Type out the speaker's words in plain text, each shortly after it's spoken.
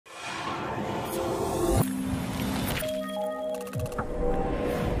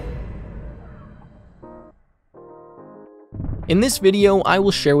In this video, I will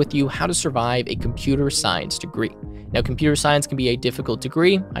share with you how to survive a computer science degree. Now, computer science can be a difficult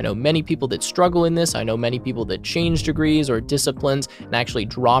degree. I know many people that struggle in this. I know many people that changed degrees or disciplines and actually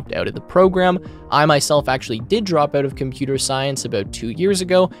dropped out of the program. I myself actually did drop out of computer science about 2 years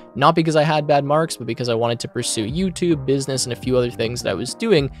ago, not because I had bad marks, but because I wanted to pursue YouTube, business, and a few other things that I was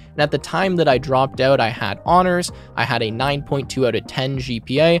doing. And at the time that I dropped out, I had honors. I had a 9.2 out of 10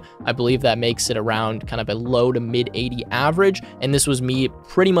 GPA. I believe that makes it around kind of a low to mid 80 average. And this was me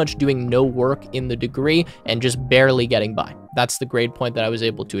pretty much doing no work in the degree and just barely getting by. That's the grade point that I was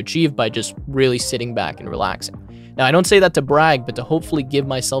able to achieve by just really sitting back and relaxing. Now, I don't say that to brag, but to hopefully give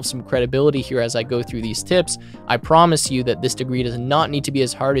myself some credibility here as I go through these tips. I promise you that this degree does not need to be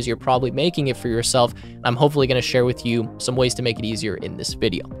as hard as you're probably making it for yourself. I'm hopefully going to share with you some ways to make it easier in this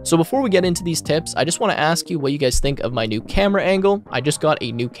video. So before we get into these tips, I just want to ask you what you guys think of my new camera angle. I just got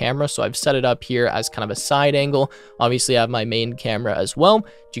a new camera, so I've set it up here as kind of a side angle. Obviously, I have my main camera as well. Do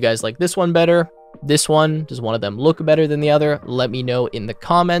you guys like this one better? This one, does one of them look better than the other? Let me know in the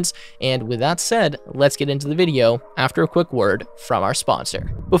comments. And with that said, let's get into the video after a quick word from our sponsor.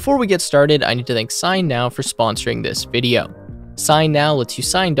 Before we get started, I need to thank signNow for sponsoring this video. signNow lets you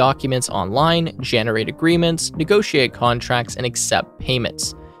sign documents online, generate agreements, negotiate contracts, and accept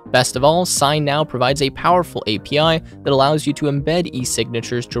payments. Best of all, signNow provides a powerful API that allows you to embed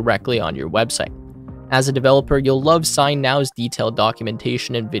e-signatures directly on your website. As a developer, you'll love signNow's detailed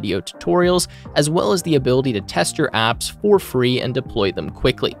documentation and video tutorials, as well as the ability to test your apps for free and deploy them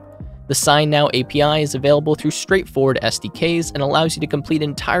quickly. The signNow API is available through straightforward SDKs and allows you to complete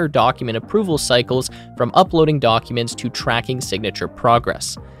entire document approval cycles, from uploading documents to tracking signature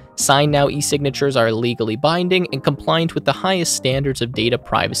progress. signNow e-signatures are legally binding and compliant with the highest standards of data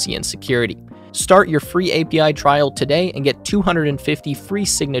privacy and security. Start your free API trial today and get 250 free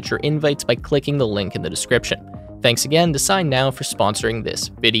signature invites by clicking the link in the description. Thanks again to signNow for sponsoring this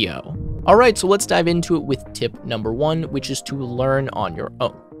video. Alright, so let's dive into it with tip number 1, which is to learn on your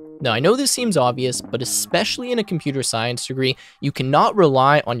own. Now, I know this seems obvious, but especially in a computer science degree, you cannot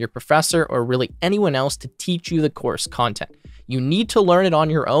rely on your professor or really anyone else to teach you the course content. You need to learn it on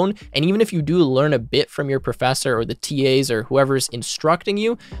your own, and even if you do learn a bit from your professor or the TAs or whoever's instructing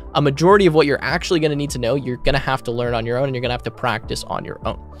you, a majority of what you're actually going to need to know, you're going to have to learn on your own, and you're going to have to practice on your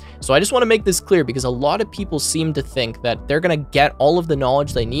own. So I just want to make this clear, because a lot of people seem to think that they're going to get all of the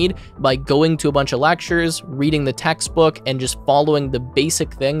knowledge they need by going to a bunch of lectures, reading the textbook, and just following the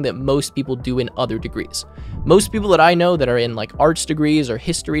basic thing that most people do in other degrees. Most people that I know that are in like arts degrees or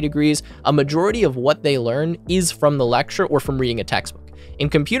history degrees, a majority of what they learn is from the lecture or from reading a textbook. In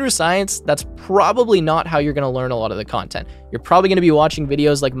computer science, that's probably not how you're going to learn a lot of the content. You're probably going to be watching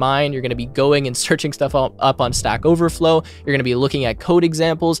videos like mine. You're going to be going and searching stuff up on Stack Overflow. You're going to be looking at code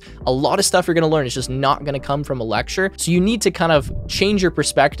examples. A lot of stuff you're going to learn is just not going to come from a lecture. So you need to kind of change your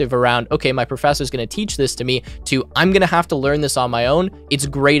perspective around, okay, my professor's going to teach this to me, to I'm going to have to learn this on my own. It's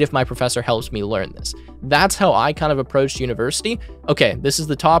great if my professor helps me learn this. That's how I kind of approached university. Okay, this is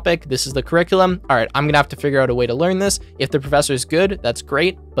the topic. This is the curriculum. All right, I'm going to have to figure out a way to learn this. If the professor is good, that's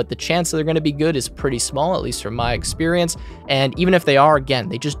great, but the chance that they're going to be good is pretty small, at least from my experience. And even if they are, again,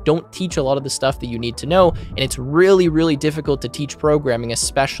 they just don't teach a lot of the stuff that you need to know. And it's really, really difficult to teach programming,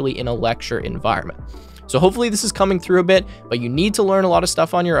 especially in a lecture environment. So hopefully this is coming through a bit, but you need to learn a lot of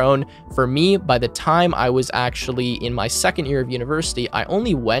stuff on your own. For me, by the time I was actually in my second year of university, I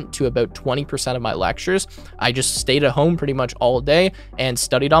only went to about 20% of my lectures. I just stayed at home pretty much all day and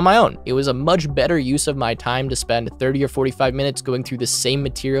studied on my own. It was a much better use of my time to spend 30 or 45 minutes going through the same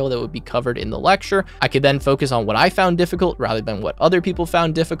material that would be covered in the lecture. I could then focus on what I found difficult rather than what other people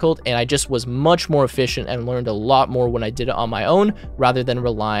found difficult, and I just was much more efficient and learned a lot more when I did it on my own rather than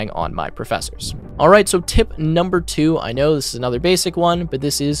relying on my professors. All right, so tip number 2, I know this is another basic one, but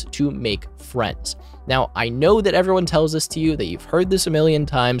this is to make friends. Now, I know that everyone tells this to you, that you've heard this a million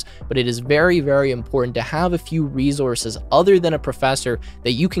times, but it is very, very important to have a few resources other than a professor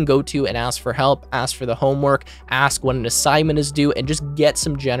that you can go to and ask for help, ask for the homework, ask when an assignment is due, and just get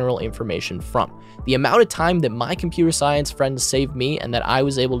some general information from. The amount of time that my computer science friends saved me and that I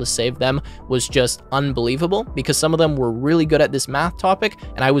was able to save them was just unbelievable, because some of them were really good at this math topic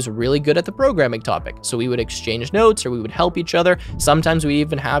and I was really good at the programming topic. So we would exchange notes or we would help each other. Sometimes we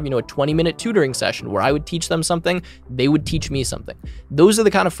even have, a 20-minute tutoring session where I would teach them something, they would teach me something. Those are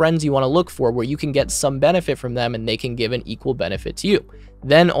the kind of friends you want to look for, where you can get some benefit from them and they can give an equal benefit to you.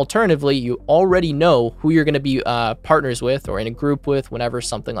 then alternatively, you already know who you're going to be partners with or in a group with whenever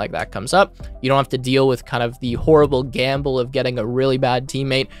something like that comes up. You don't have to deal with kind of the horrible gamble of getting a really bad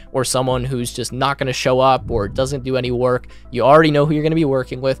teammate or someone who's just not going to show up or doesn't do any work. You already know who you're going to be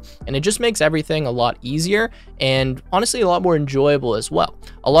working with, and it just makes everything a lot easier and honestly a lot more enjoyable as well.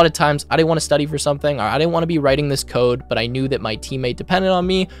 A lot of times I didn't want to study for something, or I didn't want to be writing this code, but I knew that my teammate depended on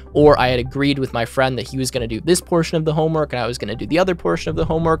me, or I had agreed with my friend that he was going to do this portion of the homework and I was going to do the other portion of the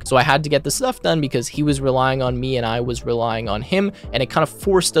homework. So I had to get the stuff done because he was relying on me and I was relying on him, and it kind of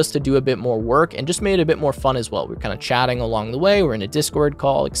forced us to do a bit more work and just made it a bit more fun as well. We were kind of chatting along the way, we're in a Discord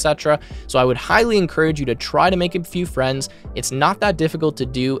call, etc. So I would highly encourage you to try to make a few friends. It's not that difficult to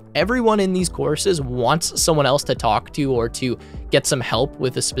do. Everyone in these courses wants someone else to talk to or to get some help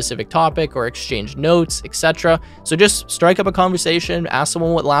with a specific topic or exchange notes, etc. So just strike up a conversation, ask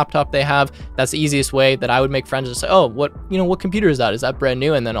someone what laptop they have. That's the easiest way that I would make friends. To say, oh, what computer is that? Is that brand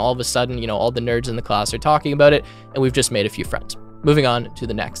new? And then all of a sudden, all the nerds in the class are talking about it, and we've just made a few friends. Moving on to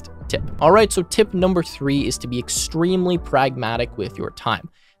the next tip. All right, so tip number 3 is to be extremely pragmatic with your time.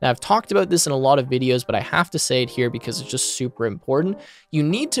 Now, I've talked about this in a lot of videos, but I have to say it here because it's just super important. You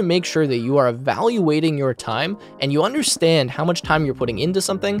need to make sure that you are evaluating your time and you understand how much time you're putting into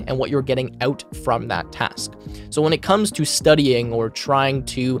something and what you're getting out from that task. So when it comes to studying or trying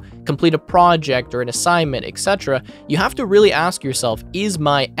to complete a project or an assignment, etc., you have to really ask yourself, is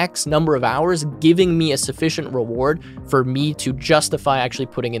my X number of hours giving me a sufficient reward for me to justify actually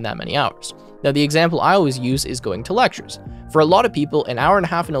putting in that many hours? Now, the example I always use is going to lectures. For a lot of people, an hour and a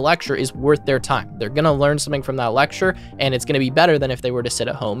half in a lecture is worth their time. They're going to learn something from that lecture, and it's going to be better than if they were to sit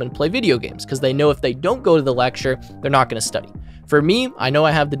at home and play video games, because they know if they don't go to the lecture, they're not going to study. For me, I know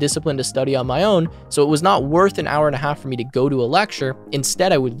I have the discipline to study on my own, so it was not worth an hour and a half for me to go to a lecture.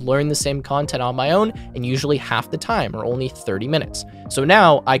 Instead, I would learn the same content on my own, and usually half the time, or only 30 minutes. So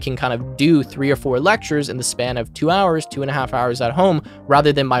now I can kind of do 3 or 4 lectures in the span of 2 hours, 2.5 hours at home,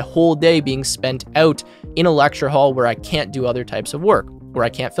 rather than my whole day being spent out in a lecture hall where I can't do other types of work, or I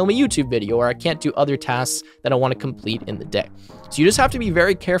can't film a YouTube video, or I can't do other tasks that I want to complete in the day. So you just have to be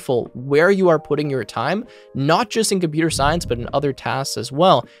very careful where you are putting your time, not just in computer science, but in other tasks as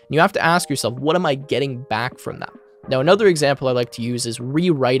well. And you have to ask yourself, what am I getting back from that? Now, another example I like to use is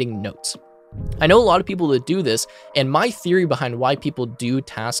rewriting notes. I know a lot of people that do this, and my theory behind why people do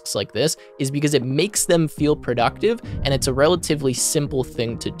tasks like this is because it makes them feel productive, and it's a relatively simple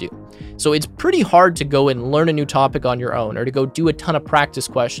thing to do. So it's pretty hard to go and learn a new topic on your own, or to go do a ton of practice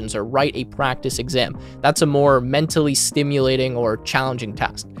questions or write a practice exam. That's a more mentally stimulating or challenging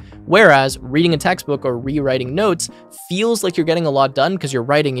task. Whereas reading a textbook or rewriting notes feels like you're getting a lot done because you're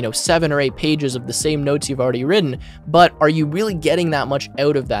writing, 7 or 8 pages of the same notes you've already written, but are you really getting that much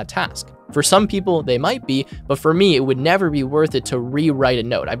out of that task? For some people, they might be, but for me, it would never be worth it to rewrite a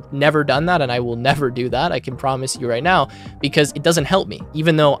note. I've never done that, and I will never do that. I can promise you right now, because it doesn't help me.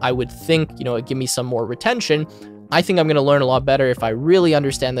 Even though I would think, it'd give me some more retention, I think I'm going to learn a lot better if I really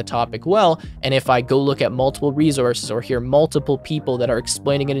understand the topic well, and if I go look at multiple resources or hear multiple people that are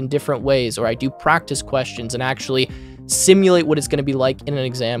explaining it in different ways, or I do practice questions and actually simulate what it's going to be like in an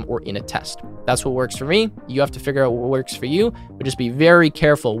exam or in a test. That's what works for me. You have to figure out what works for you, but just be very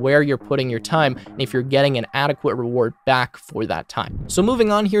careful where you're putting your time and if you're getting an adequate reward back for that time. So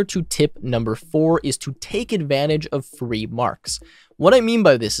moving on here to tip number 4 is to take advantage of free marks. What I mean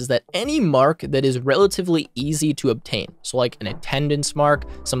by this is that any mark that is relatively easy to obtain, so like an attendance mark,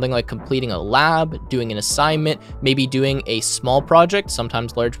 something like completing a lab, doing an assignment, maybe doing a small project.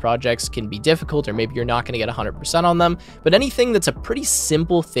 Sometimes large projects can be difficult, or maybe you're not going to get 100% on them, but anything that's a pretty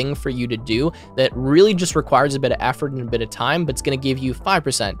simple thing for you to do that really just requires a bit of effort and a bit of time, but it's going to give you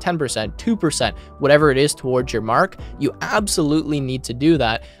 5%, 10%, 2%, whatever it is towards your mark, you absolutely need to do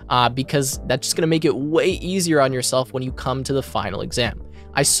that because that's just going to make it way easier on yourself when you come to the final exam.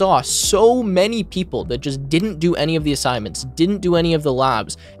 I saw so many people that just didn't do any of the assignments, didn't do any of the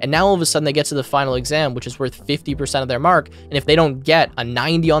labs, and now all of a sudden they get to the final exam, which is worth 50% of their mark, and if they don't get a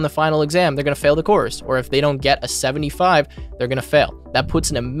 90 on the final exam, they're going to fail the course, or if they don't get a 75, they're going to fail. That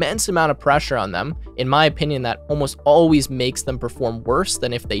puts an immense amount of pressure on them. In my opinion, that almost always makes them perform worse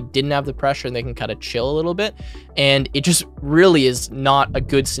than if they didn't have the pressure and they can kind of chill a little bit. And it just really is not a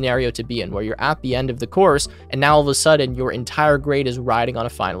good scenario to be in, where you're at the end of the course and now all of a sudden your entire grade is riding on a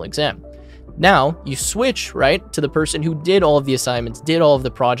final exam. Now you switch, right, to the person who did all of the assignments, did all of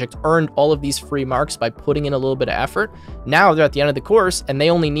the projects, earned all of these free marks by putting in a little bit of effort. Now they're at the end of the course and they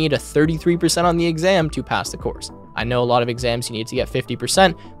only need a 33% on the exam to pass the course. I know a lot of exams you need to get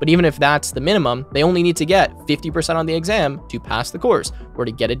 50%, but even if that's the minimum, they only need to get 50% on the exam to pass the course or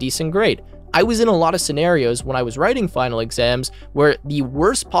to get a decent grade. I was in a lot of scenarios when I was writing final exams where the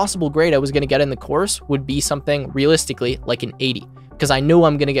worst possible grade I was going to get in the course would be something realistically like an 80. Because I know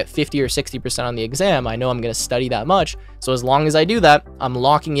I'm going to get 50 or 60% on the exam. I know I'm going to study that much. So as long as I do that, I'm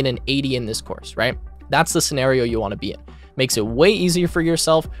locking in an 80 in this course, right? That's the scenario you want to be in. Makes it way easier for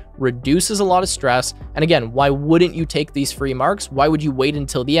yourself, reduces a lot of stress. And again, why wouldn't you take these free marks? Why would you wait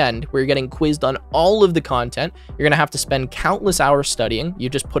until the end where you're getting quizzed on all of the content? You're going to have to spend countless hours studying. You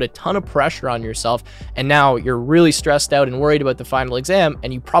just put a ton of pressure on yourself. And now you're really stressed out and worried about the final exam.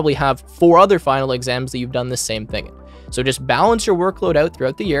 And you probably have 4 other final exams that you've done the same thing in. So just balance your workload out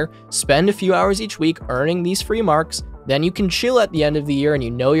throughout the year, spend a few hours each week earning these free marks, then you can chill at the end of the year and you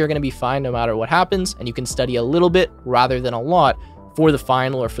know you're going to be fine no matter what happens, and you can study a little bit rather than a lot for the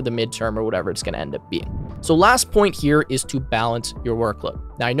final or for the midterm or whatever it's going to end up being. So last point here is to balance your workload.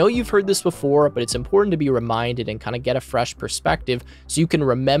 Now, I know you've heard this before, but it's important to be reminded and kind of get a fresh perspective so you can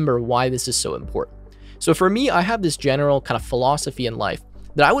remember why this is so important. So for me, I have this general kind of philosophy in life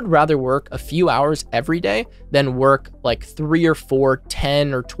that I would rather work a few hours every day than work like 3 or 4,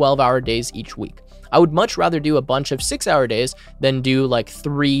 10 or 12-hour days each week. I would much rather do a bunch of 6-hour days than do like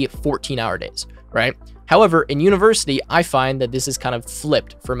 3 14-hour days, right? However, in university, I find that this is kind of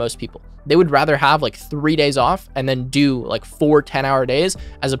flipped for most people. They would rather have like 3 days off and then do like 4 10-hour days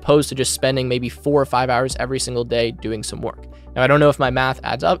as opposed to just spending maybe 4 or 5 hours every single day doing some work. Now, I don't know if my math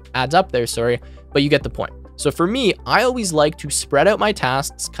adds up there, sorry, but you get the point. So for me, I always like to spread out my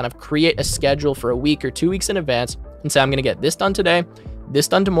tasks, kind of create a schedule for a week or 2 weeks in advance and say, I'm going to get this done today, this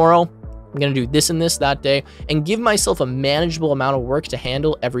done tomorrow, I'm going to do this and this that day, and give myself a manageable amount of work to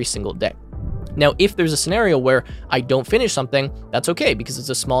handle every single day. Now, if there's a scenario where I don't finish something, that's okay because it's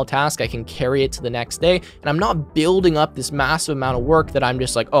a small task. I can carry it to the next day, and I'm not building up this massive amount of work that I'm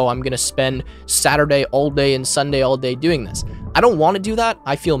just like, oh, I'm going to spend Saturday all day and Sunday all day doing this. I don't want to do that.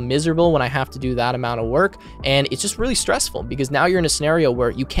 I feel miserable when I have to do that amount of work, and it's just really stressful because now you're in a scenario where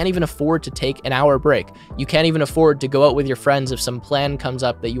you can't even afford to take an hour break. You can't even afford to go out with your friends if some plan comes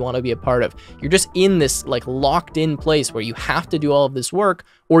up that you want to be a part of. You're just in this like locked in place where you have to do all of this work,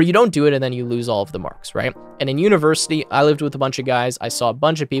 or you don't do it and then you lose all of the marks, right? And in university, I lived with a bunch of guys. I saw a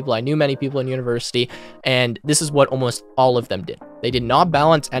bunch of people. I knew many people in university, and this is what almost all of them did. They did not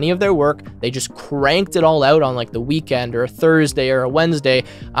balance any of their work. They just cranked it all out on like the weekend or a Thursday or a Wednesday.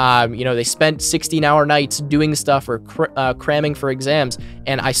 They spent 16-hour nights doing stuff or cramming for exams.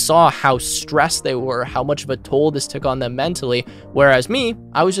 And I saw how stressed they were, how much of a toll this took on them mentally. Whereas me,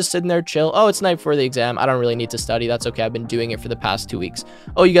 I was just sitting there chill. Oh, it's night before the exam. I don't really need to study. That's okay. I've been doing it for the past 2 weeks.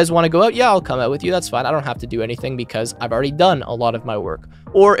 Oh, you guys want to go out? Yeah, I'll come out with you. That's fine. I don't have to do anything because I've already done a lot of my work.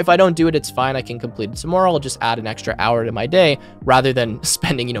 Or if I don't do it, it's fine. I can complete it tomorrow. I'll just add an extra hour to my day rather than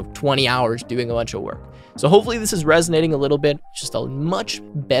spending, 20 hours doing a bunch of work. So hopefully this is resonating a little bit. It's just a much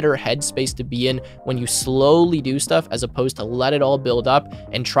better headspace to be in when you slowly do stuff as opposed to let it all build up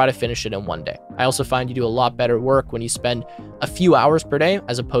and try to finish it in one day. I also find you do a lot better work when you spend a few hours per day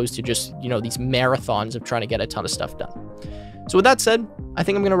as opposed to just, these marathons of trying to get a ton of stuff done. So with that said, I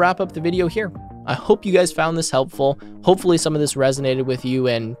think I'm going to wrap up the video here. I hope you guys found this helpful. Hopefully some of this resonated with you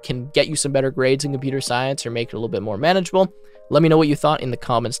and can get you some better grades in computer science or make it a little bit more manageable. Let me know what you thought in the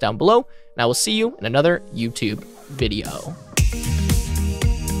comments down below, and I will see you in another YouTube video.